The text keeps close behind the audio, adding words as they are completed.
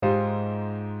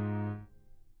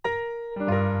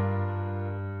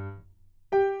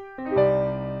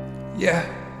Yeah.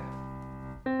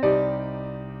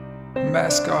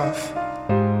 Mask off.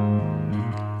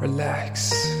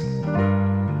 Relax.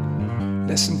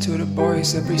 Listen to the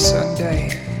boys every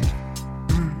Sunday.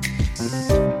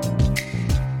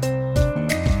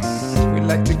 We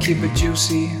like to keep it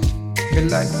juicy. We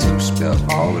like to spill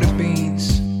all the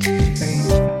beans. Hey.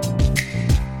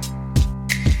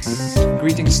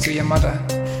 Greetings to your mother.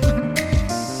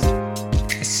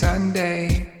 It's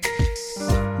Sunday.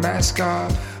 Mask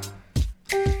off.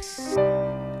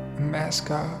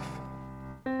 Mask off.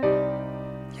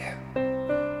 Yeah.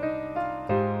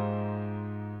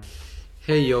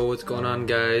 Hey yo, what's going on,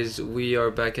 guys? We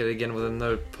are back at it again with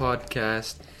another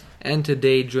podcast, and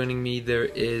today joining me there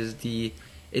is the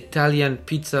Italian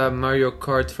pizza Mario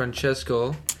Kart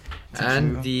Francesco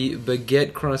and the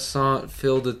baguette croissant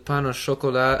filled with pain au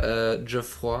chocolat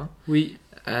Geoffroy. Oui.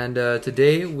 And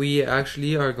today we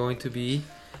actually are going to be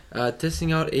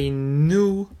testing out a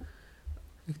new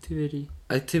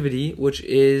activity, which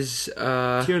is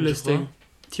tier listing.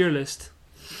 Tier list.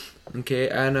 Okay,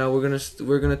 and we're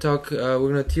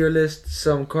gonna tier list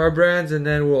some car brands, and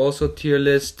then we'll also tier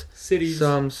list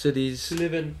some cities to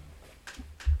live in.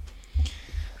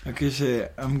 Okay, so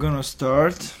I'm gonna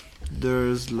start.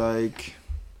 There's like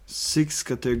 6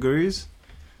 categories.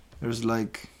 There's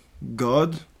like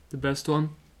God. The best one.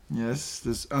 Yes,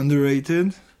 there's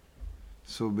underrated.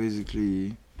 So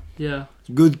basically, Yeah.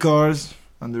 good cars,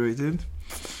 underrated.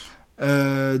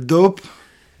 Dope.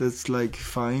 That's like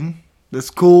fine. That's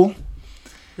cool.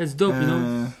 That's dope, you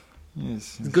know.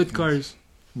 Yes. It's good cars.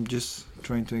 I'm just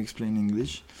trying to explain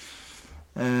English.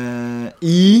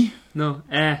 E. No,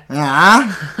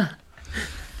 Ah.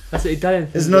 That's the Italian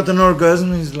thing. It's not an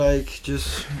orgasm. It's like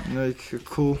just like a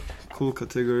cool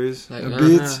categories. Like, a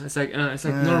bit. It's like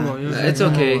normal, you know. It's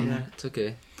okay. normal, yeah. It's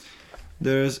okay.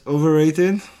 There's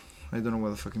overrated. I don't know what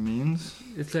the fuck it means.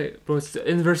 It's like, bro, it's the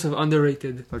inverse of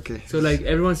underrated. Okay. So like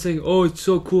everyone's saying, "Oh, it's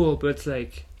so cool," but it's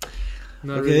like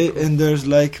not Okay, really cool. and there's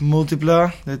like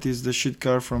Multipla. That is the shit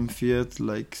car from Fiat.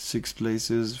 Like 6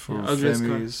 places for Yeah, ugliest car.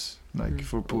 families, like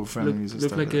for poor families and Look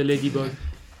stuff. like a ladybug.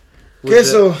 Okay,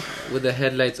 so with the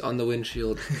headlights on the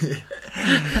windshield.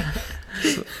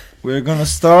 we're gonna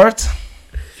start.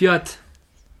 Fiat.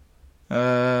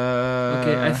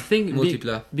 Okay, I think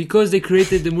Multipla. because they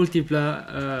created the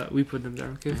Multipla, we put them there.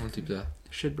 Okay. Multipla.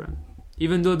 Shit brand.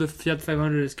 Even though the Fiat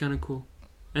 500 is kind of cool,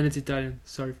 and it's Italian.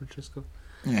 Sorry, Francesco.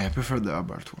 Yeah, I prefer the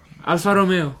Abarth one. Alfa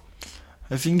Romeo.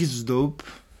 I think it's dope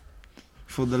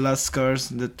for the last cars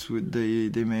that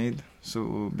they made.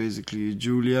 So basically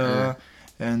Giulia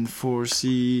and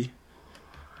 4C.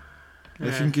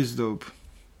 I think it's dope.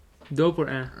 Dope or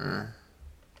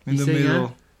In You the saying,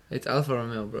 middle. It's Alfa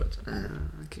Romeo, bro.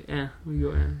 Okay, we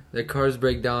go. Their cars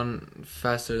break down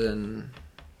faster than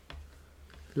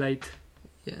Light.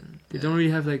 yeah. They don't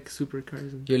really have like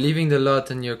supercars. You're leaving the lot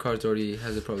and your car already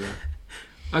has a problem.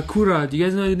 Acura. Do you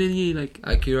guys know any like?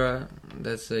 Acura,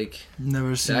 that's like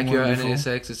Never the seen one Acura before.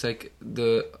 NSX. It's like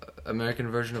the American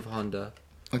version of Honda.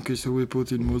 Okay, so we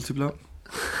put in Multipla.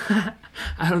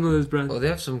 I don't know this brand. Oh, they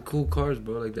have some cool cars,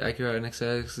 bro. Like the Acura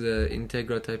NSX, the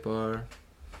Integra Type R,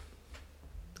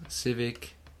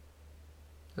 Civic.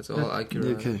 That's all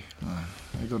Acura. Okay,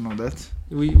 I don't know that.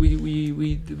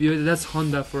 We that's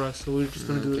Honda for us, so we're just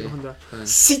gonna do Okay. Honda. Fine.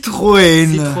 Citroën.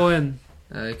 Citroën.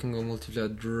 I can go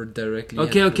Multipla directly.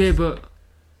 Okay, but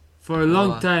for a long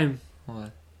What? time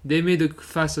What? they made the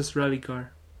fastest rally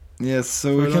car. Yes, so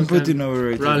For we a can long put time. in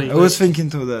overrated. Rally. I was thinking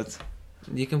to that.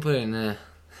 You can put it in.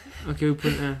 Okay, we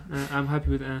put I'm happy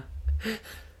with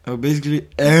Basically,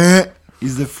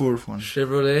 is the 4th one.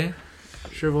 Chevrolet,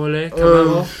 Chevrolet,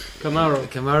 Oh. Camaro.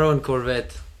 Camaro, and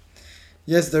Corvette.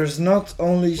 Yes, there's not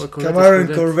only What Corvette Camaro is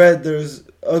and Corvette. There's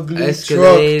ugly truck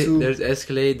Escalade. too. There's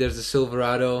Escalade. There's the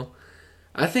Silverado.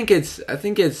 I think it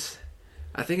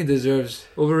deserves.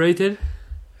 Overrated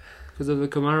because of the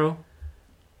Camaro.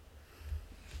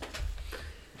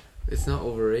 It's not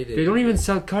overrated. They don't even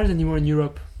sell cars anymore in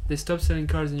Europe. They stopped selling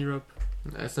cars in Europe.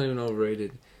 That's not even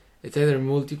overrated. It's either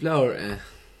Multipla or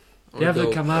Or They have the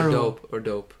dope, Camaro. Or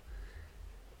dope.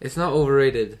 It's not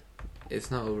overrated.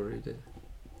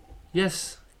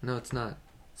 Yes. No, it's not.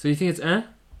 So you think it's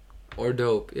Or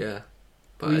dope, yeah.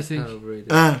 But What do you it's think? not overrated.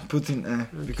 Put in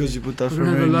because you put We're Alfa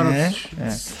gonna have a lot Romeo.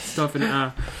 of stuff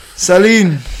in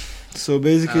Saline. So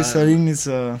basically, Uh, Saline is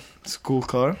a cool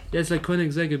car. Yeah, it's like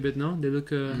Koenigsegg a bit, no? They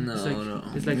look No, it's like, no.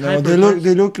 It's like No,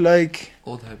 they look like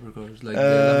Old hypercars, like the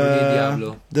Lamborghini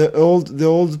Diablo. the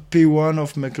old P1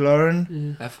 of McLaren,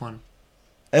 Yeah. F1.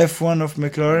 F1 of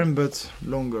McLaren, but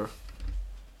longer.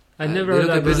 I never they heard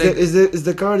look that a bit brand. like- Is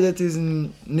the car that is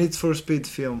in Need for Speed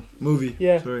movie?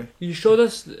 Yeah. Sorry. You showed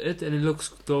us it and it looks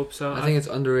dope. So I think it's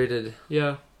underrated.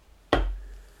 yeah.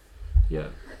 Yeah.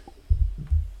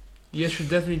 You guys should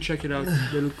definitely check it out.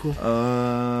 They look cool.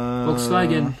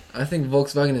 Volkswagen. I think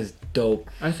Volkswagen is dope.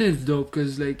 I think it's dope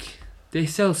because like they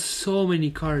sell so many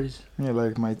cars. Yeah,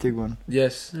 like my Tiguan.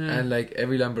 Yes, Yeah. and like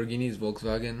every Lamborghini is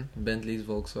Volkswagen, Bentley is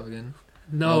Volkswagen,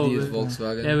 No, Audi is but-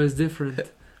 Volkswagen. yeah, it was different.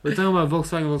 We're talking about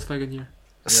Volkswagen here.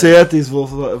 Seat is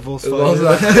Volkswagen.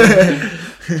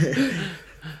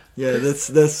 Yeah, that's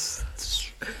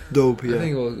dope. I Yeah.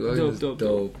 think Volkswagen is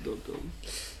dope.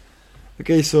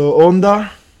 Okay, so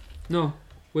Honda. No,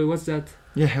 wait, what's that?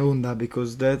 Yeah, Honda,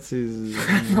 because that is.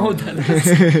 No, that's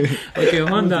okay.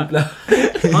 Honda.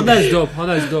 Honda is dope.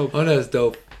 Honda is dope. Honda is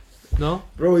dope. No,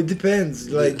 Bro, it depends.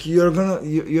 Like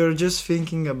you're just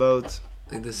thinking about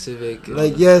Like the Civic. and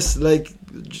like all yes, like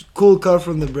cool car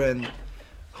from the brand.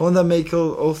 Honda make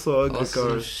also that. ugly Also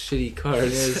cars. shitty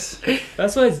cars. Yes.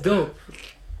 that's why it's dope.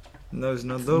 No, it's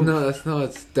not dope. No, that's not.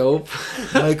 It's dope.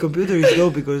 My computer is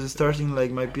dope because it's starting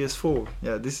like my PS4.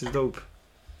 Yeah, this is dope.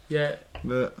 Yeah,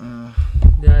 But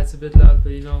yeah, it's a bit loud,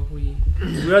 but you know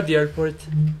we're at the airport.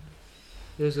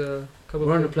 There's a couple.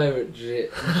 We're on a of private jet,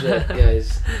 guys.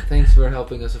 Thanks for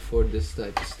helping us afford this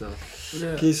type of stuff.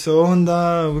 yeah. okay, so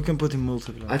Honda we can put in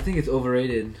multiple. I think it's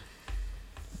overrated.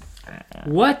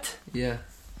 What? Yeah.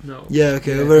 No. Yeah,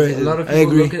 okay, Yeah, 'cause overrated. A lot of I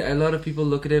people agree. a lot of people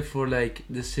look at it for like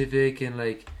the Civic and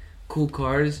like cool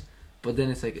cars, but then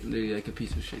it's like literally like a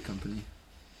piece of shit company.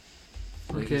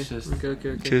 Like Okay. it's just Okay.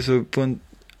 Okay, so put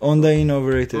Honda in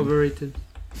overrated. Overrated.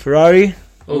 Ferrari?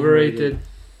 Overrated.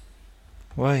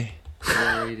 Why?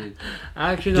 overrated.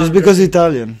 Actually, no. Just I'm because joking.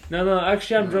 Italian. No.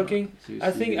 Actually, I'm No, joking. seriously,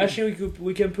 I think dude. actually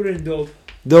we can put it in dope.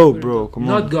 Dope, bro. Come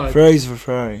Not on. God. Ferrari's for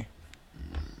Ferrari.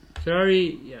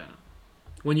 Ferrari, yeah.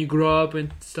 When you grow up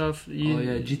and stuff, you, Oh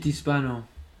yeah, GT Spano.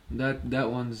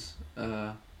 That one's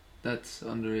that's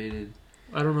underrated.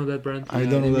 I don't know that brand. I Yeah,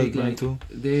 don't they know that make, brand like, too.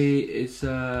 It's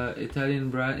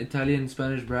Italian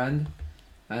Spanish brand,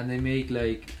 and they make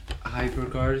like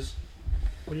hypercars.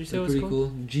 What did you say They're it was pretty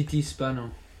called? cool. GT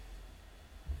Spano.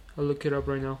 I'll look it up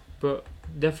right now. But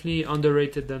definitely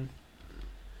underrated then.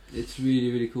 It's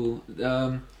really really cool.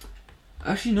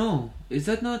 Actually no, is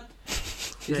that not?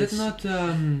 Is Nice. that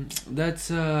not?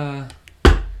 That's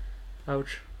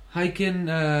Ouch. Hyken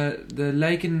the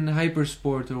Lycan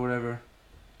Hypersport or whatever.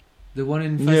 The one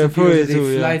in Fast Yeah, and Furious that probably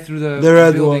they too, fly yeah. through the The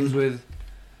red buildings one. with.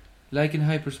 Lycan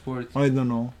Hypersport. I don't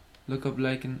know. Look up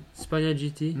Lycan. Spania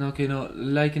GT. No, okay, no.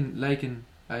 Lycan.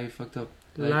 I fucked up.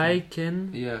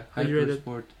 Lycan. Yeah, How do you read it?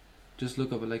 Hypersport. Just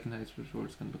look up a Lycan Hypersport.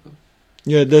 It's gonna look up.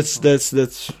 Yeah, that's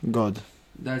God.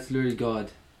 That's literally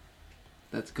God.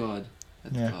 That's God.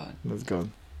 That's Yeah. God. That's God.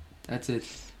 That's it.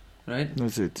 Right?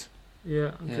 That's it.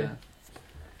 Yeah. Okay. Yeah.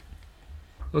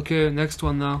 Okay. Next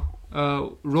one now.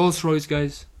 Rolls Royce,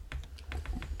 guys.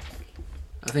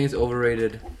 I think it's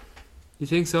overrated. You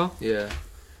think so? Yeah.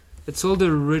 It's all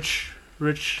the rich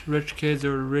kids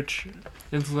or rich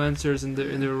influencers in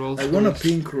their Rolls I Royce. want a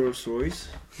pink Rolls Royce.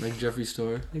 Like Jeffree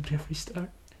Star. Like Jeffree Star.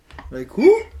 Like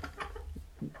who?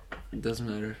 It doesn't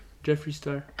matter. Jeffree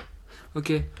Star.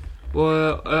 Okay.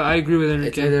 Well, I agree with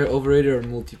It's Enrique. either overrated or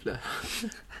multipla.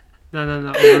 No,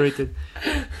 overrated.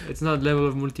 It's not level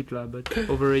of multipla, but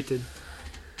overrated.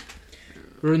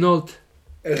 Renault.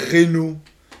 Renault.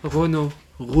 Renault.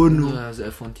 Renault. Has the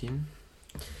F1 team.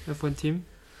 F1 team.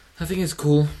 I think it's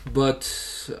cool, but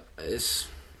it's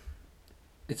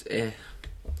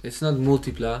It's not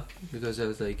multipla because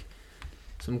there's like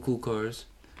some cool cars.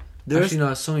 There's Actually,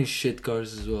 no, so many shit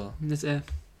cars as well. It's F.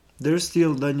 there's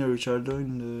still Daniel Ricciardo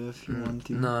in the F1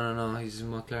 team. No, he's in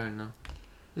McLaren now.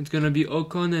 It's gonna be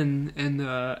Ocon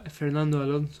and Fernando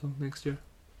Alonso next year.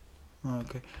 Oh,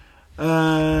 okay.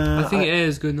 I think A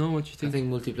is good. No, what you I think? think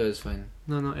multipla is fine.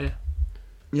 No, A.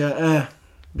 yeah,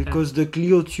 because the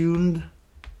Clio tuned.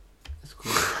 It's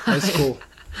cool. That's cool.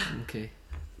 Okay.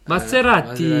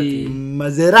 Maserati.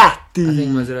 Maserati. I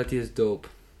think Maserati is dope.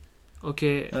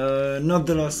 Okay. Not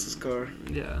the last car.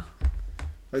 Yeah.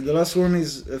 Like the last one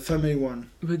is a family one.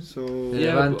 But So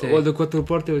yeah, Levante. well, the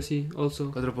Quattroporte aussi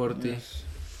also. Quattroporti. yes.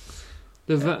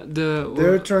 The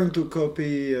They're trying to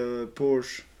copy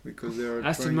Porsche because they are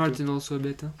Aston trying Martin also a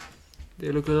bit. Huh?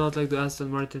 They look a lot like the Aston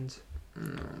Martins.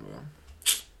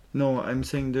 No, I'm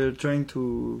saying they're trying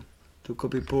to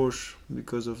copy Porsche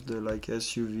because of the like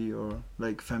SUV or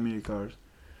like family cars.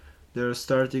 They're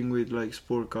starting with like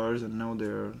sport cars and now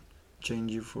they're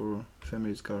changing for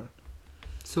family car.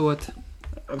 So what?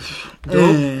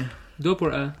 Dope. Dope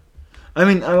or A? I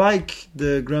mean, I like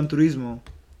the Gran Turismo.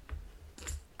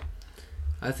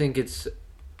 I think it's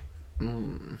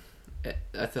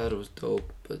I thought it was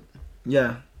dope, but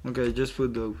Yeah. Okay, just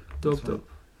put dope. Dope, That's fine. dope.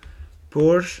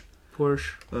 Porsche.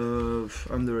 Porsche.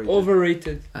 Underrated.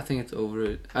 Overrated. I think it's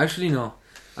overrated. Actually, no.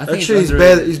 I think Actually, it's it's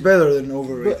underrated. better. It's better than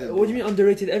overrated. But what do you mean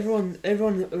underrated? Everyone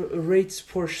rates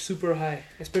Porsche super high,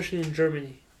 especially in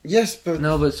Germany. Yes, but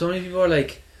No, but so many people are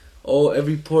like, oh,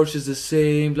 every Porsche is the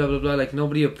same, blah blah blah. Like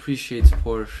nobody appreciates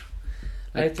Porsche.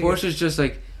 I Like think Porsche is just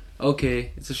like,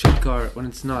 okay, it's a shit car when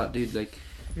it's not, dude. Like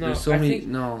No, there's so I many. think.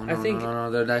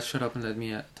 No. Shut up and let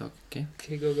me talk, okay?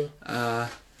 Okay, go.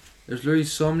 There's literally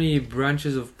so many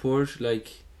branches of Porsche. Like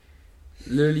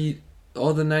literally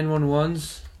all the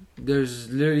 911s. There's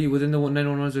literally within the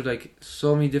 911s there's like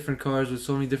so many different cars with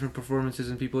so many different performances,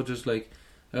 and people just like,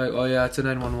 oh yeah, it's a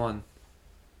 911.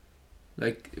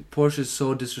 Like Porsche is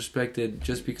so disrespected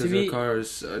just because To me-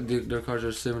 their cars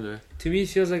are similar. To me, it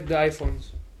feels like the iPhones.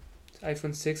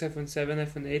 iPhone 6, iPhone 7,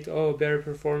 iPhone 8. Oh, better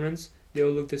performance. They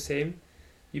all look the same.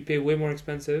 You pay way more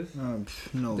expensive.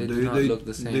 no, They do not look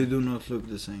the same. They do not look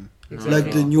the same. Exactly.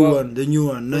 Like the No. new Well, one,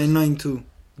 992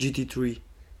 GT3.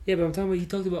 Yeah, but I'm talking about, he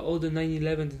talked about all the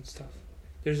 911s and stuff.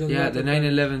 There's a Yeah, lot the of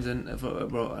 911s and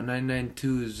bro, a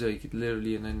 992 is like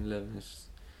literally a 911.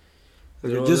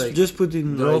 They're all Okay, like- just put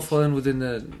in They're all like falling within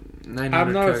the 900.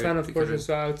 I'm not a category- fan of category. Porsche,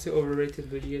 so I would say overrated,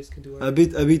 but you guys can do a it.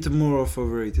 bit more of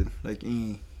overrated. Like,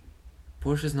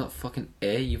 Porsche is not fucking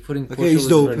A. You putting Porsche okay, it's with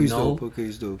dope. Renault? It's dope. Okay,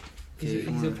 it's dope. He's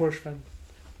Okay. a Porsche fan.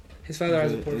 His father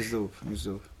has a Okay, Porsche. it's dope. It's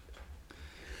dope.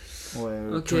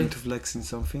 We're Okay. trying to flex in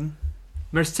something.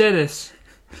 Mercedes.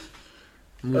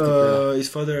 Multiple. His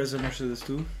father has a Mercedes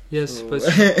too. Yes, so- but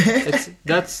it's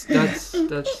that's.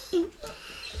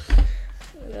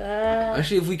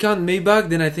 Actually, if we count Maybach,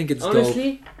 then I think it's dope.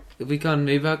 Honestly, If we count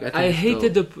Maybach, I think I it's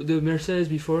hated dope. the Mercedes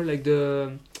before, like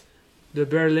the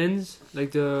Berlins,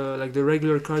 like the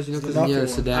regular cars, you know. The 'Cause Mafia Yeah, one.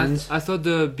 sedans. I thought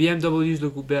the BMWs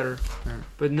look better, Yeah.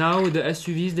 but now the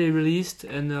SUVs they released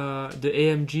and the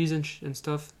AMGs and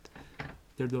stuff,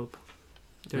 they're dope.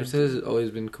 Mercedes has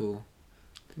always been cool.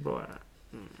 Bro,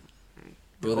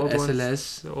 Bro, the old ones.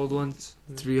 SLS the old ones.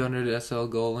 300 SL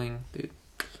Gullwing, dude,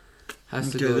 has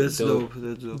to Okay, go that's dope.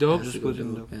 That's dope. Dope? Has to Just go put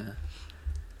in dope, dope. yeah.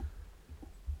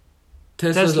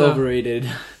 Tesla's Tesla. overrated.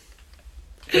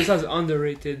 Tesla's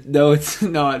underrated. No, it's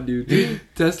not, dude.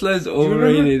 Tesla is Do you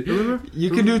overrated. Remember? You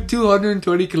can do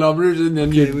 220 kilometers and then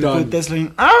Okay, you're we done. put Tesla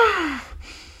in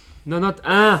No, not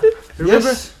Remember?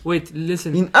 Yes. Wait,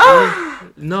 listen. In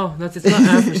No, it's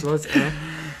not first of all, it's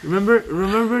Remember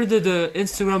the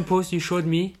Instagram post you showed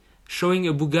me showing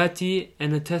a Bugatti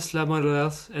and a Tesla Model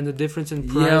S and the difference in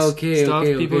price, Yeah, okay, stuff,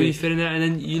 okay, people okay. you fit in there, and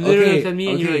then you literally Okay, looked at me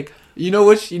and you're okay. like, You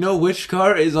know which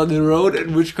car is on the road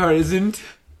and which car isn't?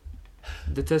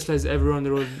 the Tesla is everywhere on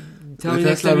the road. Tell The me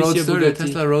next Tesla time you see a Roadster. The Bugatti.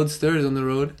 Tesla Roadster is on the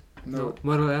road. No.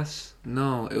 Model S.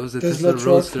 No, it was the Tesla Tesla, truck,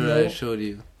 Roadster no. I showed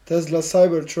you. Tesla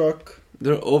Cybertruck.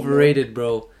 They're overrated,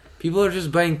 bro. People are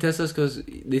just buying Teslas because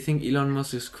they think Elon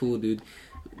Musk is cool, dude.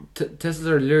 Teslas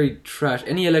are literally trash.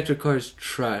 Any electric car is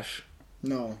trash.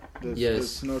 No, Yes.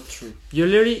 that's not true. You're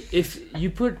literally,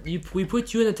 if we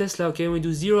put you in a Tesla, okay, and we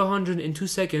do 0-100 in 2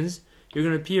 seconds, you're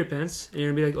gonna pee your pants and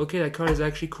you're gonna be like, okay, that car is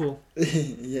actually cool.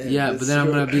 Yeah, but that's then I'm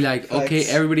true. gonna be like, okay,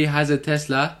 Facts. everybody has a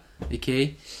Tesla,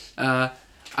 okay?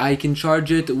 I can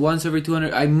charge it once every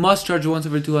 200. I must charge it once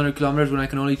every 200 kilometers when I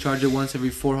can only charge it once every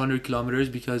 400 kilometers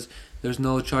because there's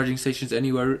no charging stations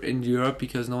anywhere in Europe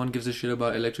because no one gives a shit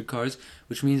about electric cars.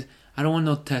 Which means I don't want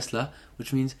no Tesla.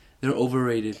 Which means they're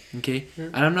overrated, okay? Yeah.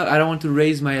 And I don't want to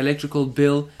raise my electrical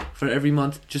bill for every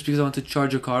month just because I want to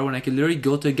charge a car when I can literally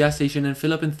go to a gas station and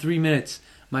fill up in 3 minutes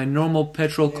my normal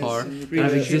petrol Yes, car. and you that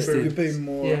have pay- existed. You pay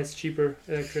more. Yeah, it's cheaper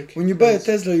electric. When you buy a Yes.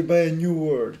 Tesla, you buy a new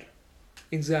world.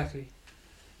 Exactly.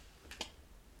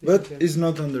 But Okay. it's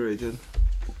not underrated.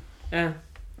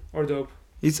 Or dope.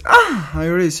 It's I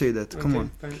already say that. Come Okay,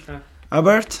 on. fine.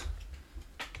 Abarth?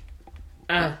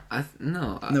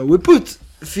 No. No, we put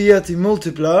Fiat in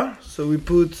multiplier, so we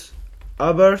put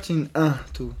Abarth in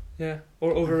too. Yeah,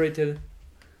 or overrated.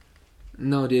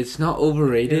 No, dude, it's not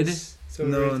overrated. Yes, it's No,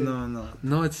 overrated.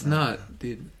 No, it's not,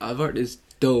 dude. Abarth is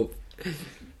dope.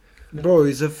 Bro,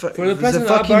 it's a For the price of the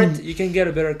Abarth, you can get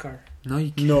a better car. No,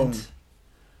 you can't. No.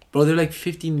 Bro, they're like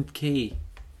 15k.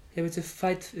 Yeah, but it's a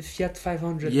Fiat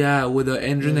 500. Yeah, with an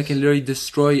engine that Yes. can literally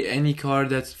destroy any car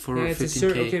that's for Yeah, it's a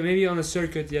 15k. okay, maybe on a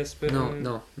circuit, yes, but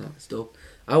No, it's dope.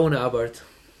 I want an Abarth.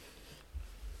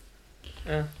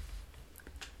 Yeah,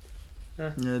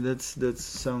 that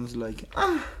sounds like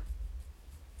I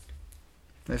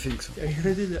think so. Are you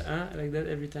gonna do the like that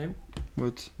every time?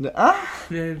 What? The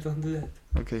No, don't do that.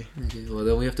 Okay. Okay, well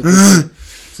then we have to put,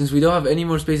 since we don't have any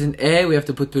more space in A, we have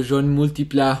to put Peugeot in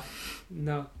multipla.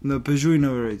 No. No, Peugeot in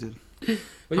overrated.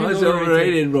 What do How you is mean it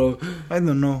overrated, bro? I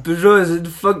don't know. Peugeot is a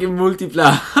fucking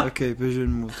multipla. Okay, Peugeot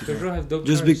and Multipla. Peugeot have dope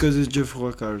Just cars. because it's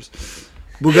Geoffroy cars.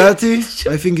 Bugatti,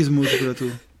 I think is Multipla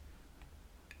too.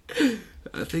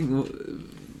 I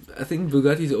think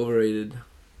Bugatti is overrated.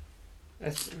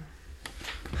 That's,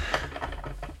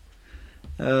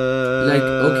 Like,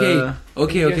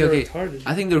 okay. you guys are retarded.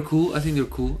 I think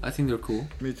they're cool.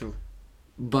 Me too.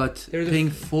 But They're the paying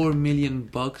f- $4 million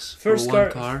bucks for First one car.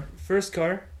 car. First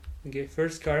car. Okay,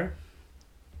 first car.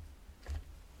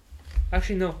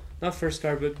 Actually, no, not first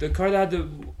car, but the car that had the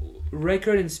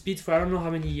record in speed for I don't know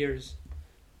how many years.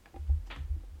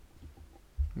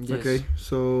 Yes. Okay,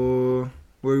 so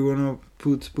where you wanna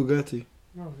put Bugatti?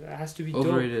 No, it has to be dope.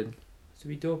 Overrated. It has to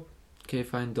be dope. Okay,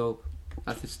 fine, dope.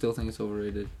 I still think it's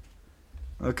overrated.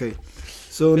 Okay,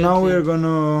 so now Bentley. we're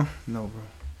gonna no, bro.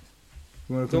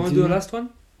 You wanna Don't want to do continue? a last one?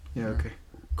 Yeah, okay.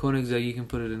 Koenigsegg, you can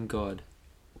put it in God.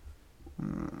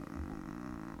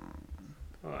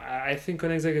 Oh, I think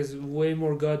Koenigsegg is way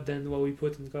more God than what we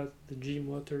put in God. The G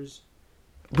motors.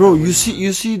 Bro, you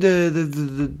see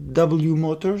the W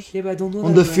motors Yeah, but I don't know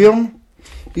on that, the man. film?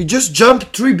 You just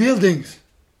jumped 3 buildings,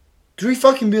 3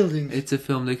 fucking buildings. It's a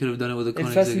film, they could have done it with a In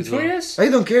Koenigsegg Fast and as well. Furious? I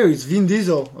don't care. It's Vin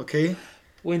Diesel, okay?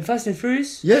 When Fast and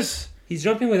Furious? Yes, He's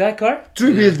jumping with that car? 3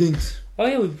 Yeah. buildings. Oh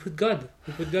yeah, we put God.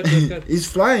 God. He's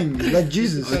flying like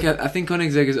Jesus. Okay, I think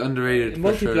Koenigsegg is underrated.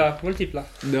 for sure. Multipla.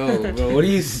 No, bro, what are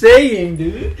you saying,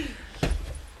 dude?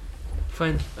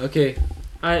 Fine. Okay,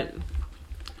 Alright.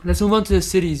 Let's move on to the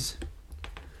cities.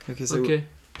 Okay, so Okay.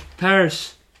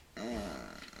 Paris.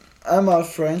 I'm half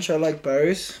French. I like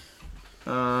Paris,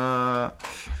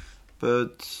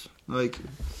 but like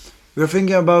we're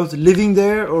thinking about living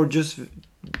there or just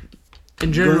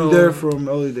In general. going there from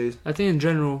holidays. I think in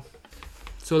general.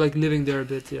 So like living there a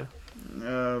bit, yeah.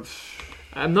 Uh,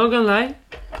 I'm not gonna lie,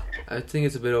 I think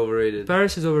it's a bit overrated.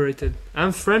 Paris is overrated.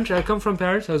 I'm French, I come from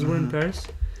Paris, I was born in Mhm. Paris.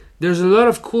 There's a lot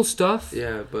of cool stuff,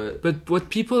 Yeah, but but what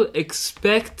people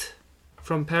expect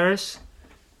from Paris,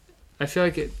 I feel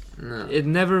like no. it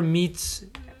never meets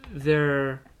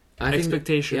their I think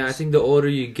expectations. yeah, I think the older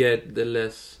you get, the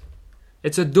less.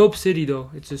 It's a dope city though.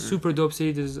 It's a super dope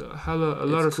city. There's a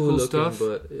lot It's of cool looking, stuff,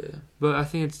 but but I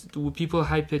think it's people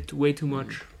hype it way too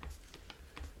much.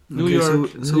 New okay,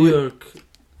 York. So New we- York.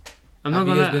 I'm Have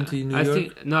not you gonna. guys been to New I York?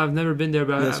 think no, I've never been there,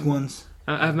 but Yes, once.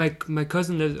 I have my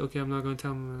cousin lives. Okay, I'm not gonna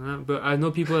tell him that, but I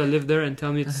know people that live there and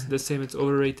tell me it's the same. It's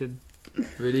overrated.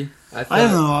 Really? I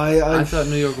don't know. I thought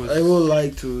New York was. I would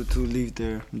like to live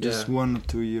there just Yeah. 1 or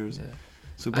 2 years. Yeah.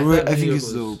 So I probably, thought I New think York it's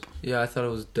was- dope. Yeah, I thought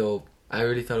it was dope. I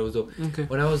really thought it was dope. Okay.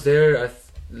 When I was there,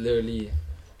 literally,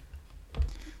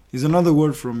 It's another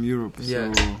word from Europe.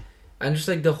 Yeah. So and just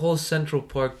like the whole Central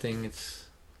Park thing, it's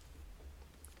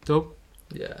Dope.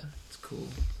 yeah, it's cool.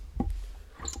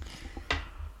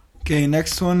 okay,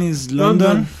 next one is London,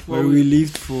 London, where where we- we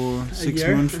lived for 6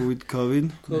 year. months with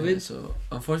COVID. COVID. Yeah, so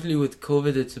unfortunately, with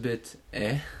COVID, it's a bit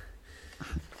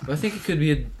But I think it could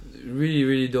be a really,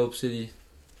 really dope city.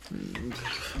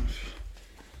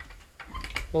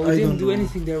 Well, we I didn't don't do know.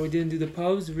 anything there. We didn't do the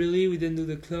pubs really. We didn't do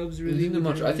the clubs We really. didn't do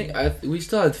much. didn't I think we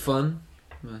still had fun.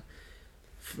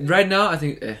 Right now, I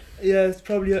think Yeah, it's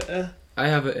probably I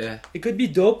have a It could be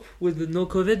dope with the no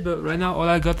COVID, but right now all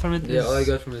I got from it is. Yeah, all I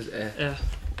got from it is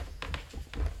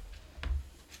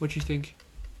What you think?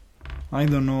 I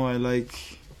don't know. I like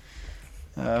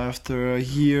after a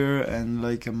year and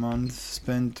like a month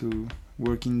spent to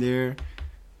working there.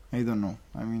 I don't know.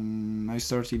 I mean, I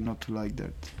started not to like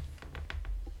that.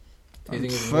 Do you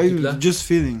think it's I multipla? just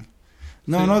feeling.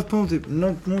 No, Feel-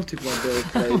 not multiple,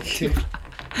 but like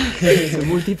It's a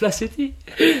multipla city.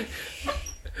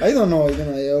 I don't know.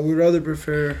 I would rather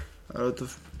prefer a lot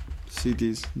of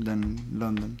cities than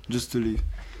London just to live.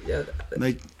 Yeah.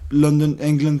 Like London,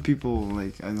 England people,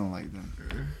 like I don't like them.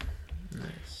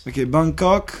 Nice. Okay,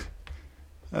 Bangkok.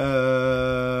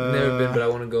 Never been, but I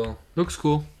want to go. Looks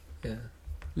cool. Yeah.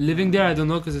 Living there, I don't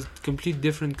know, because it's a complete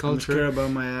different I'm scared culture.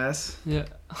 about my ass, Yeah.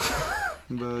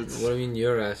 but What do you mean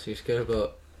your ass? You're scared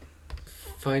about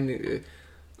finding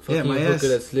fucking my a hooker ass.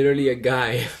 that's literally a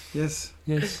guy. yes,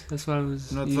 Yes, that's what I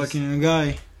was. not used- fucking a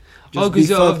guy. Oh, Just be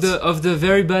because of fucked. the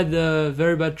very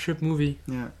bad trip movie.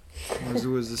 Yeah, it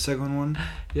was the second one.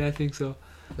 Yeah, I think so.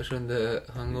 Which one? The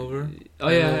Hangover? Oh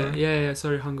yeah, Hangover? yeah.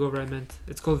 Sorry, hungover. I meant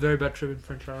it's called very bad trip in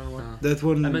French. I don't know why. That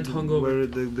one I meant hungover. where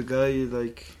the guy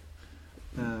like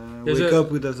There's wake a- up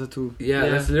with a tattoo. Yeah, Yeah.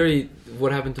 that's literally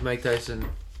what happened to Mike Tyson.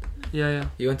 Yeah.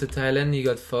 He went to Thailand, he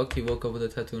got fucked, he woke up with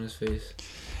a tattoo on his face.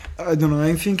 I don't know.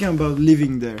 I'm thinking about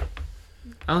living there.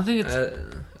 I don't think it's.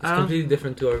 It's I don't- completely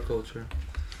different to our culture.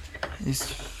 It's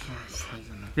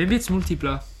Maybe it's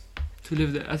multipla. to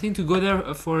live there. I think to go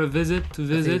there for a visit, to I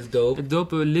think visit, it's dope.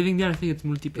 dope. Living there, I think it's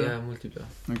multiplayer. Yeah, multiplayer.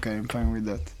 Okay, I'm fine with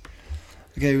that.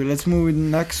 Okay, well, let's move with the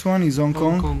next one. Is Hong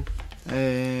Kong.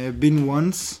 Been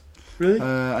once. Really?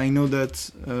 I know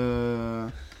that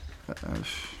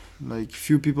like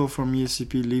few people from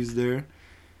ESCP lives there.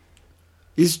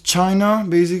 It's China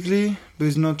basically, but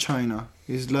it's not China.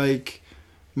 It's like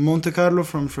Monte Carlo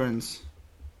from France.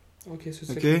 Okay, so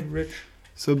it's Okay. like rich.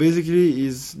 So basically,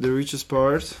 is the richest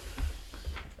part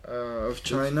of Looks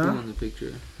China. cool on the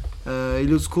picture. It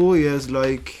looks cool. He has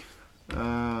like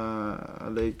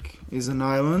it's an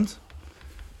island.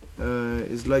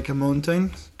 It's like a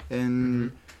mountain,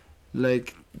 and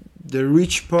like the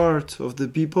rich part of the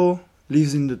people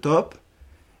lives in the top,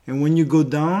 and when you go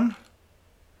down,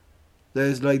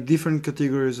 there's like different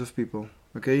categories of people.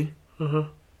 Okay, Uh-huh.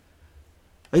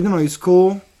 I don't know. It's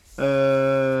cool.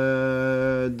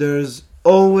 There's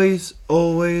always.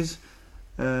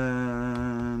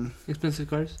 Expensive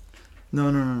cars.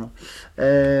 Non.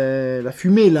 La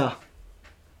fumée là.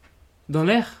 Dans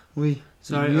l'air? Oui.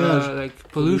 Sorry, Nuage. like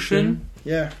pollution.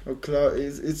 Yeah, or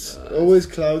it's always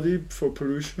cloudy for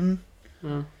pollution.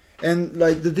 And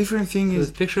like the different thing The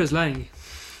is, picture is lying.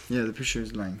 yeah, the picture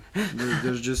is lying.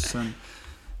 There's just sun.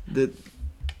 The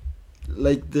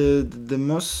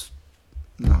most.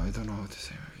 No, I don't know how to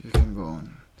say. You can go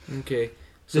on. Okay.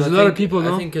 There's I a lot of think- people,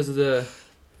 no? I think because of the...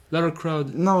 Lot of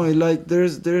crowd. No, like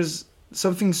there's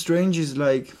something strange. Is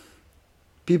like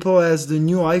people has the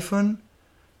new iPhone,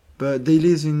 but they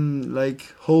live in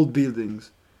like old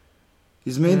buildings.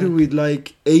 It's made Yeah. with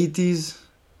like 80s,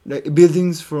 like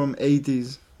buildings from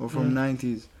 80s or from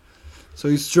 90s. So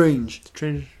it's strange.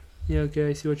 Strange. Yeah, okay,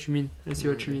 I see what you mean.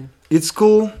 It's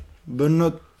cool, but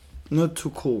not too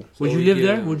cool. Would So you live yeah.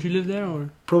 there? Would you live there or?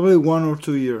 Probably 1 or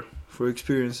 2 year for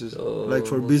experiences, So, like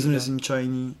for most business of in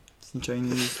Chinese.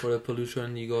 For the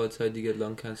pollution, you go outside, you get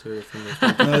lung cancer. I think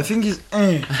that's No, I think it's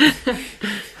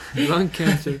Lung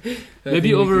cancer. I Maybe think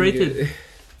you can overrated. get-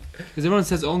 Because everyone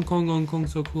says Hong Kong,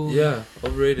 so cool. Yeah,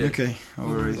 overrated. okay.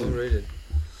 Overrated. Overrated.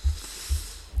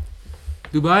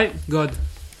 Dubai, God.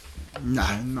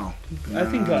 Nah, no. I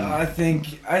think Nah. I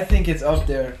think it's up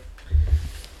there.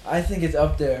 I think it's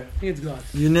up there. I think it's God.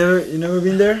 You never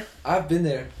been there? I've been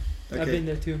there. I've been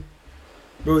there too.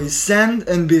 Bro, it's sand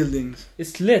and buildings.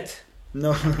 It's lit.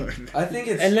 No. I think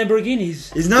it's And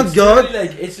Lamborghinis. It's not it's God.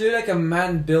 It's literally like a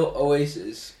man-built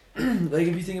oasis. Like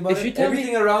if you think about If it, you tell me-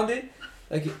 everything around it,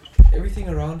 like everything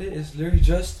around it is literally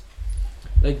just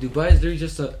Like Dubai is literally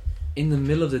just in the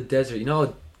middle of the desert. You know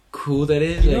how cool that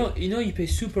is? You know you pay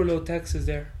super low taxes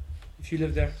there if you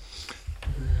live there.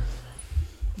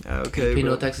 Okay. you pay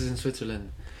no bro. taxes in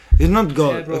Switzerland. It's not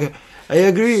God. Yeah, bro. Okay. I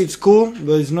agree. It's cool,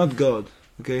 but it's not God.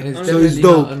 Okay. And it's So it's definitely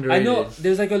dope. not underrated. I know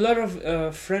there's like a lot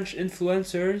of French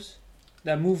influencers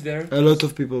that move there. A lot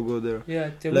of people go there. Yeah,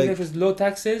 they Like- live there with low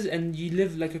taxes and you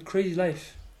live like a crazy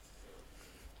life.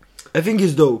 I think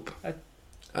it's dope.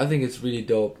 I think it's really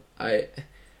dope. I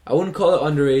wouldn't call it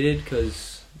underrated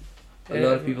because a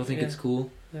lot of people think yeah. it's cool.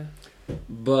 Yeah.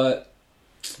 But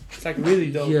It's like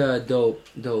really dope. yeah, dope.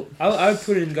 I would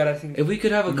put it in God, I think. If we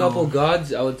could have a No. couple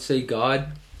gods, I would say God.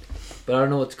 But I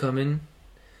don't know what's coming.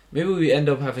 Maybe we end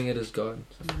up having it as God.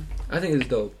 I think it's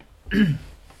dope.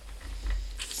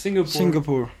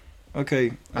 Singapore.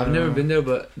 Okay. I've never been there,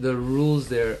 but the rules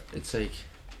there, it's like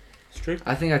Strict.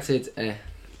 I think I'd say it's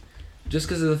just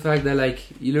because of the fact that like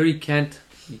you literally can't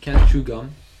chew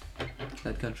gum.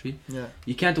 That country. Yeah.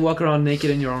 You can't walk around naked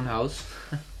in your own house.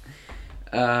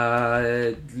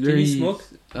 Can you smoke?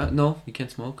 No, you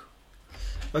can't smoke.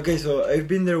 Okay, so I've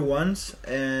been there once,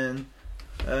 and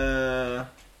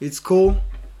it's cool,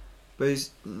 but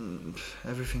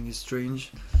everything is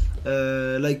strange.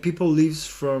 Like people leaves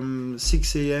from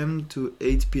 6 a.m. to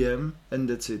 8 p.m. and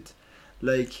that's it.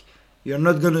 Like you're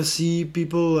not gonna see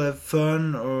people have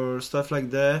fun or stuff like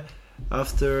that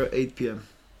after 8 p.m.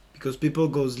 because people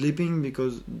go sleeping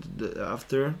because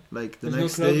after like the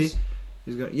There's next no day.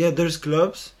 clubs? Yeah, there's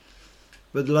clubs,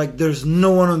 but like there's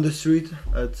no one on the street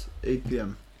at 8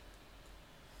 p.m.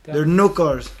 Damn. There are no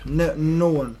cars, no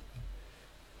one.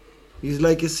 It's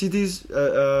like a city's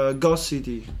ghost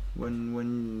city when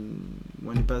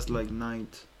you pass like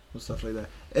night or stuff like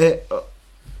that.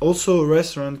 Also,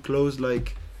 restaurant closed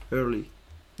like early.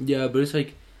 Yeah, but it's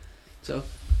like, so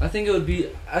I think it would be.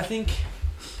 I think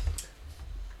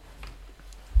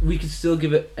we could still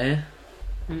give it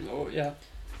Oh yeah,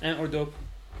 or dope.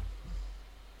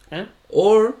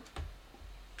 or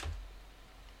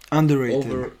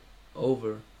Underrated.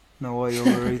 over. No, why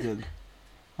overrated?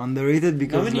 Underrated How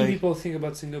because many like people think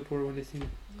about Singapore when they think?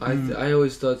 I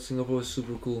always thought Singapore was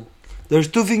super cool. there's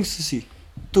two things to see.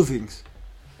 Two things.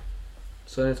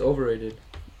 So then it's overrated.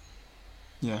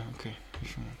 Yeah, okay.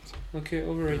 If you want. Okay,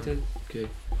 overrated. Okay.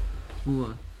 Move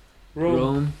on.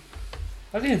 Rome.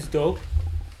 I think it's dope.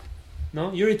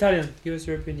 No? You're Italian. Give us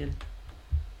your opinion.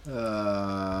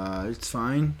 It's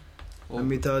fine. Oh,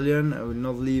 I'm Italian. I will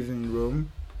not live in Rome.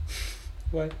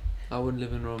 Why? I wouldn't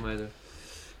live in Rome either.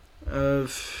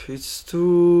 It's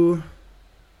too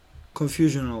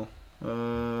confusional.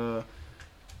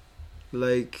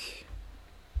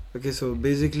 Okay, so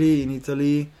basically in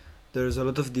Italy there's a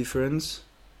lot of difference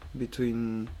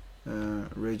between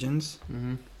regions,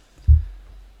 Mm-hmm.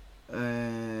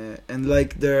 and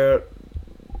like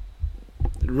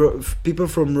people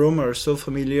from Rome are so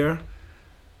familiar,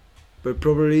 but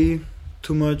probably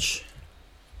too much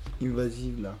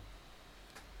invasive là.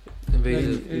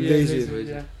 Invasive. Invasive.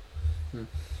 Yeah.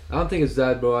 I don't think it's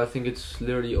that, bro. I think it's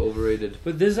literally overrated.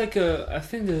 But there's like I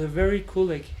think there's a very cool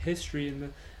like history in the,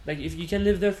 like if you can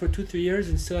live there for 2-3 years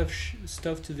and still have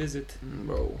stuff to visit.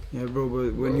 Bro. Yeah, bro,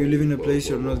 but when Bro, you live in a bro, place,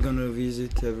 bro, you're bro. not gonna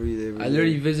visit every day. I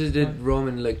literally visited Rome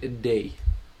in like a day.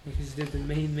 Because they did the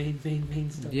main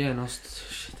stuff. Yeah, no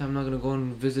shit. I'm not gonna go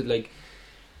and visit like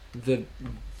the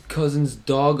cousin's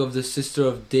dog of the sister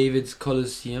of David's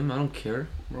Colosseum. I don't care,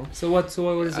 bro. So what is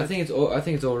it? I think it's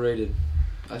overrated.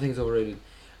 I think it's overrated.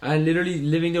 And literally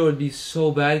living there would be so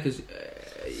bad because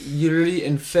you're literally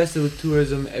infested with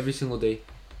tourism every single day.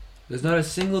 There's not a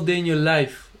single day in your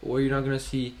life where you're not gonna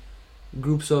see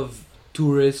groups of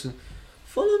tourists. And,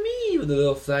 follow me with a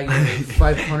little flag. And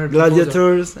 500 people.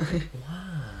 gladiators.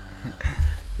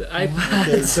 The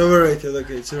Okay, it's overrated.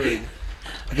 Okay, it's overrated.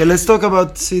 Okay, let's talk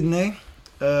about Sydney.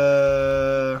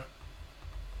 I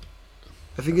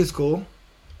think it's cool.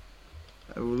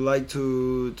 I would like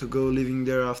to go living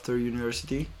there after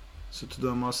university, so to do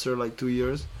a master like 2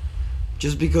 years,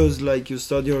 just because like you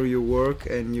study or you work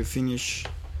and you finish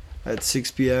at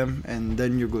 6 p.m. and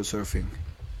then you go surfing.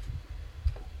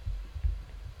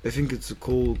 I think it's a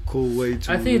cool way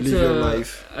to live your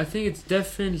life. I think it's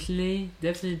definitely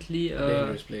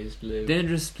Dangerous place to live.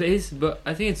 dangerous place, but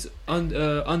I think it's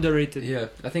underrated. Yeah,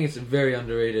 I think it's very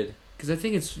underrated. Because I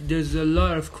think there's a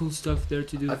lot of cool stuff there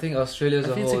to do. I think Australia as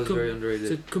I a think whole it's is very It's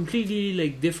underrated. a completely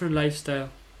like different lifestyle.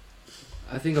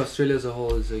 I think Australia as a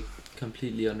whole is like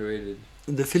completely underrated.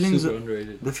 The feelings Super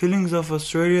underrated. The feelings of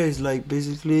Australia is like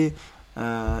basically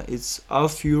it's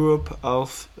half Europe,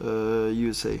 half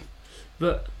USA.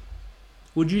 But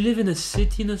would you live in a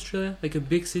city in Australia, like a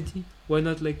big city? Why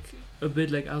not like a bit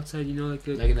like outside? You know, like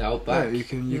a, Like in the outback. Yeah,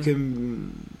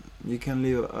 you can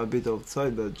live a bit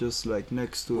outside, but just like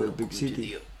next to a big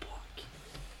city.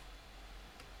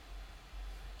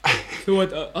 so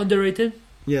what? Underrated?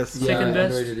 Yes, Yeah, Second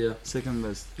best? underrated, yeah. second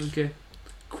best. Okay.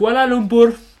 Kuala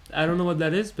Lumpur. I don't know what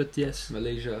that is, but yes,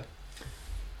 Malaysia.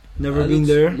 Never been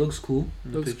there. Looks cool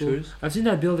in the looks cool. pictures. I've seen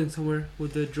that building somewhere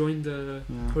with the joined Yeah.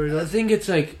 I corridor. think it's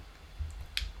like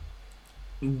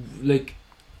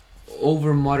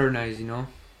over modernized, you know.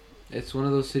 It's one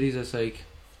of those cities that's like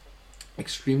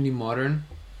extremely modern,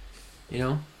 you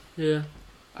know. Yeah,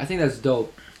 I think that's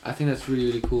dope. I think that's really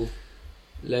really cool.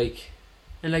 Like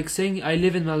and like saying I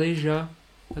live in Malaysia,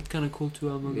 that's kind of cool too.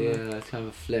 I'm not gonna lie. yeah, it's kind of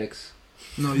a flex.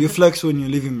 No, you flex when you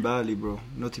live in Bali, bro,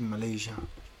 not in Malaysia.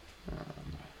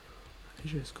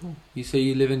 Malaysia is cool. You say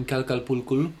you live in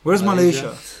Kalkalpulkul. Where's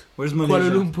Malaysia? Where's Kuala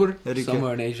Malaysia? Lumpur. Erika.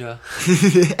 Somewhere in Asia.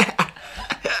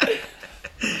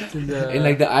 It's in the, In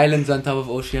like the islands on top of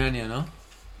Oceania, no?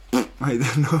 I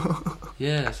don't know.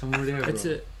 Yeah, somewhere there, bro. It's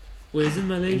a. Wait, is it In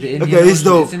the Malaysia? Indian Okay, it's Ocean.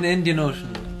 dope. It's in the Indian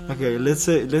Ocean. Okay, let's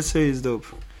say it's dope.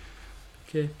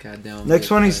 Okay. Goddamn. Next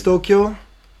one is Tokyo.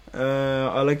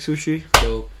 I like sushi.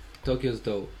 Dope. Tokyo's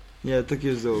dope. Yeah,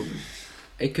 Tokyo is dope.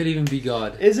 It could even be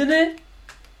God. Isn't it?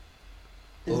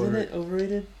 Isn't Over- it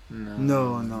overrated?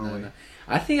 No way.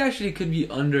 I think actually it could be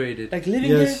underrated. Like living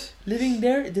Yes.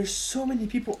 there, there's so many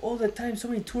people all the time, so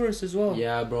many tourists as well.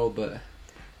 Yeah, bro, but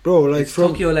Bro, like it's from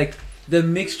Tokyo, like the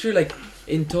mixture, like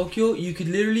in Tokyo, you could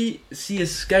literally see a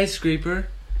skyscraper.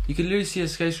 You could literally see a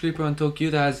skyscraper on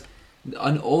Tokyo that has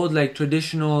an old, like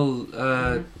traditional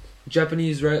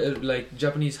Japanese,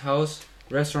 Japanese house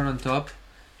restaurant on top.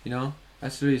 You know,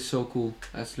 that's literally so cool.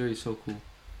 That's literally so cool.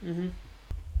 Mm-hmm.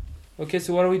 Okay,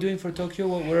 so what are we doing for Tokyo?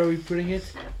 Where are we putting it?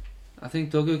 I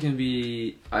think Tokyo can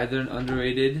be either an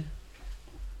underrated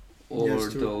or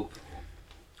Yes, true. dope.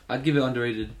 I'd give it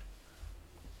underrated.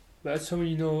 But so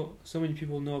many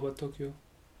people know about Tokyo.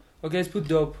 Okay, let's put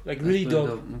dope, like Let's really put it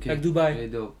dope, Okay. like Dubai. Okay,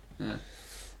 dope. Yeah.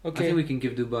 I Okay, think we can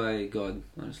give Dubai God,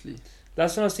 honestly.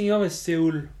 last one I was thinking of is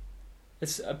Seoul.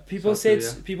 It's people South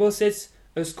say it's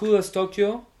as cool as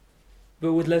Tokyo,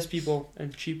 but with less people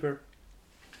and cheaper.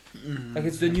 Like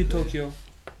it's the new Tokyo.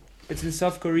 It's in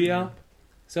South Korea.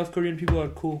 South Korean people are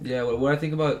cool. Yeah, what I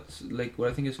think about, like, what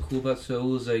I think is cool about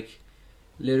Seoul is, like,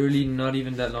 literally not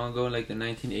even that long ago, in, like, the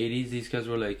 1980s, these guys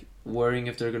were, like, worrying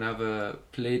if they're gonna have a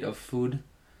plate of food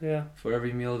Yeah. for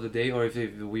every meal of the day, or if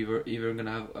we were even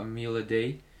gonna have a meal a day.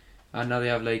 And now they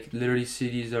have, like, literally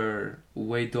cities that are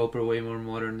way doper, way more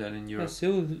modern than in Yeah, Europe.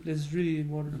 Seoul is really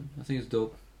modern. I think it's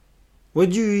dope. What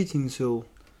do you eat in Seoul?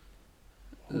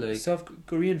 Like, South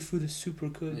Korean food is super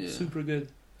good. Yeah. Super good.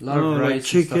 a lot of like rice and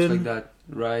stuff chicken, like that.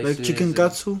 Rice. Like chicken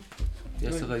katsu? Yeah,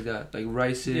 stuff like that. Like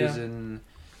rices Yeah. and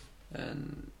yeah.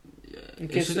 Okay,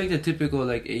 It's just so- like the typical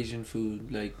like Asian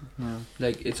food. Like Yeah.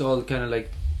 it's all kind of like.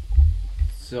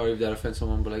 Sorry if that offends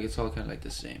someone, but like it's all kind of like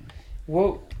the same.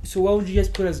 So what would you guys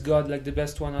put as God, like the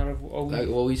best one out of all? Like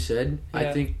what we said, I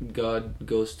Yeah. think God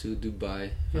goes to Dubai.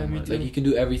 Yeah, me Like too. you can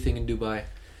do everything in Dubai.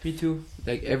 Me too.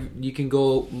 Like you can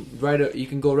go ride a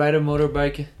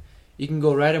motorbike. You can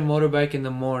go ride a motorbike in the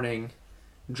morning,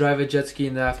 drive a jet ski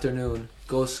in the afternoon,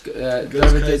 drive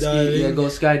a jet ski, skydiving. go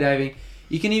skydiving.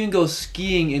 You can even go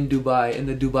skiing in Dubai, in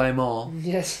the Dubai Mall.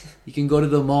 Yes. You can go to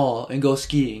the mall and go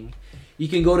skiing. You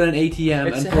can go to an ATM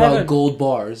It's and pull heaven. out gold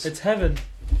bars. It's heaven.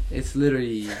 It's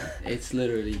literally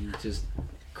just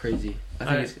crazy.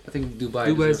 I think Dubai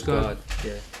Dubai is deserves God. God.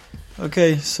 Yeah.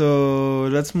 Okay, so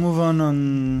let's move on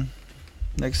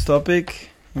next topic.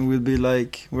 It will be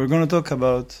like, we're gonna talk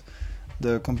about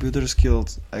the computer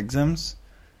skills exams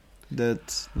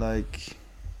that like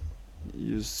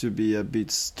used to be a bit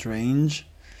strange.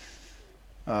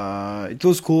 It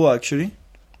was cool actually,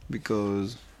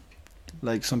 because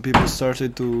like some people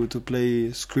started to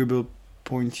play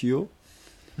Scribble.io,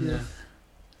 Yeah.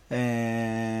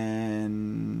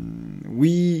 and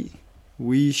we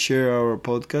share our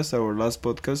podcast, our last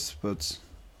podcast, but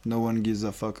no one gives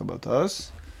a fuck about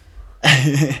us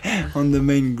on the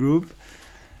main group.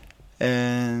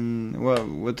 And well,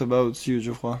 what about you,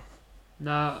 Geoffroy?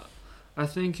 Nah, I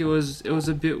think it was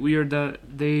a bit weird that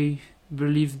they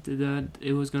believed that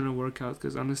it was gonna work out.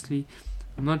 Because honestly,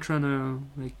 I'm not trying to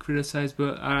like criticize,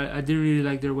 but I didn't really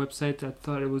like their website. I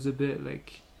thought it was a bit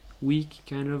like weak,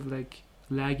 kind of like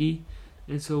laggy,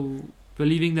 and so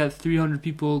believing that 300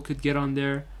 people could get on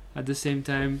there at the same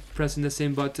time, pressing the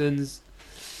same buttons.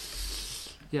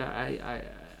 Yeah,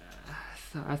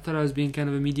 I thought I was being kind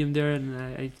of a medium there,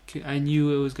 and I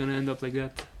knew it was gonna end up like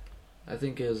that. I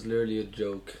think it was literally a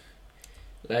joke.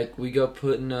 Like we got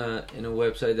put in a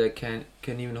website that can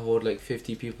even hold like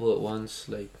 50 people at once.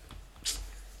 Like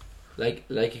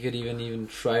you could even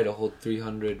try to hold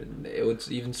 300, and it would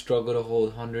even struggle to hold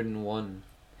 101.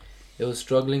 It was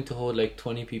struggling to hold like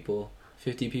 20 people,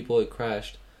 50 people. It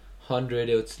crashed. 100,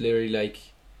 it's literally like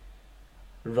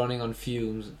running on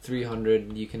fumes.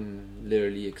 300, you can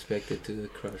literally expect it to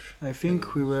crush. I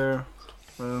think we were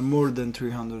more than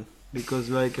 300, because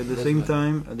like at the Doesn't same matter.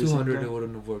 time, 200, it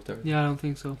wouldn't have worked out. Yeah, I don't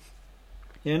think so.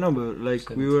 yeah, no, but like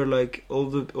we 70. were like all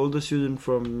the students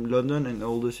from London and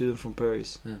all the students from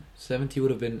Paris. Yeah. 70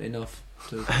 would have been enough.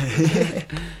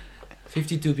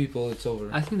 52 people, it's over.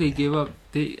 I think they gave up.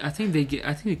 I think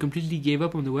they completely gave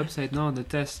up on the website now on the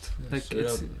test. Yeah, Like straight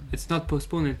up. it's not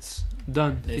postponed. It's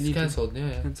done. It's Finito. cancelled.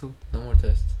 Yeah. Cancelled. No more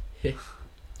tests. You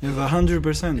have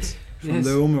 100% from Yes.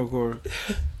 the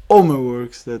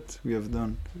homeworks that we have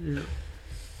done. Yeah.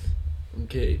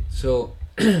 Okay, so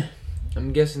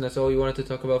I'm guessing that's all we wanted to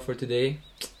talk about for today.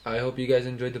 I hope you guys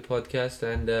enjoyed the podcast,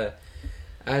 and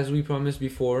as we promised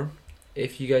before,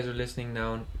 if you guys are listening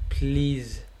now,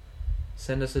 please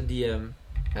send us a DM,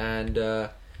 and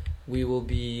we will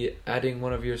be adding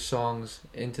one of your songs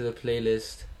into the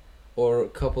playlist, or a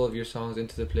couple of your songs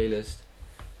into the playlist,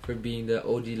 for being the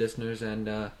OG listeners.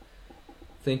 And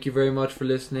thank you very much for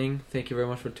listening. Thank you very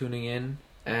much for tuning in,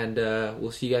 and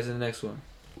we'll see you guys in the next one.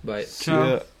 Bye. See Ciao.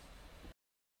 ya.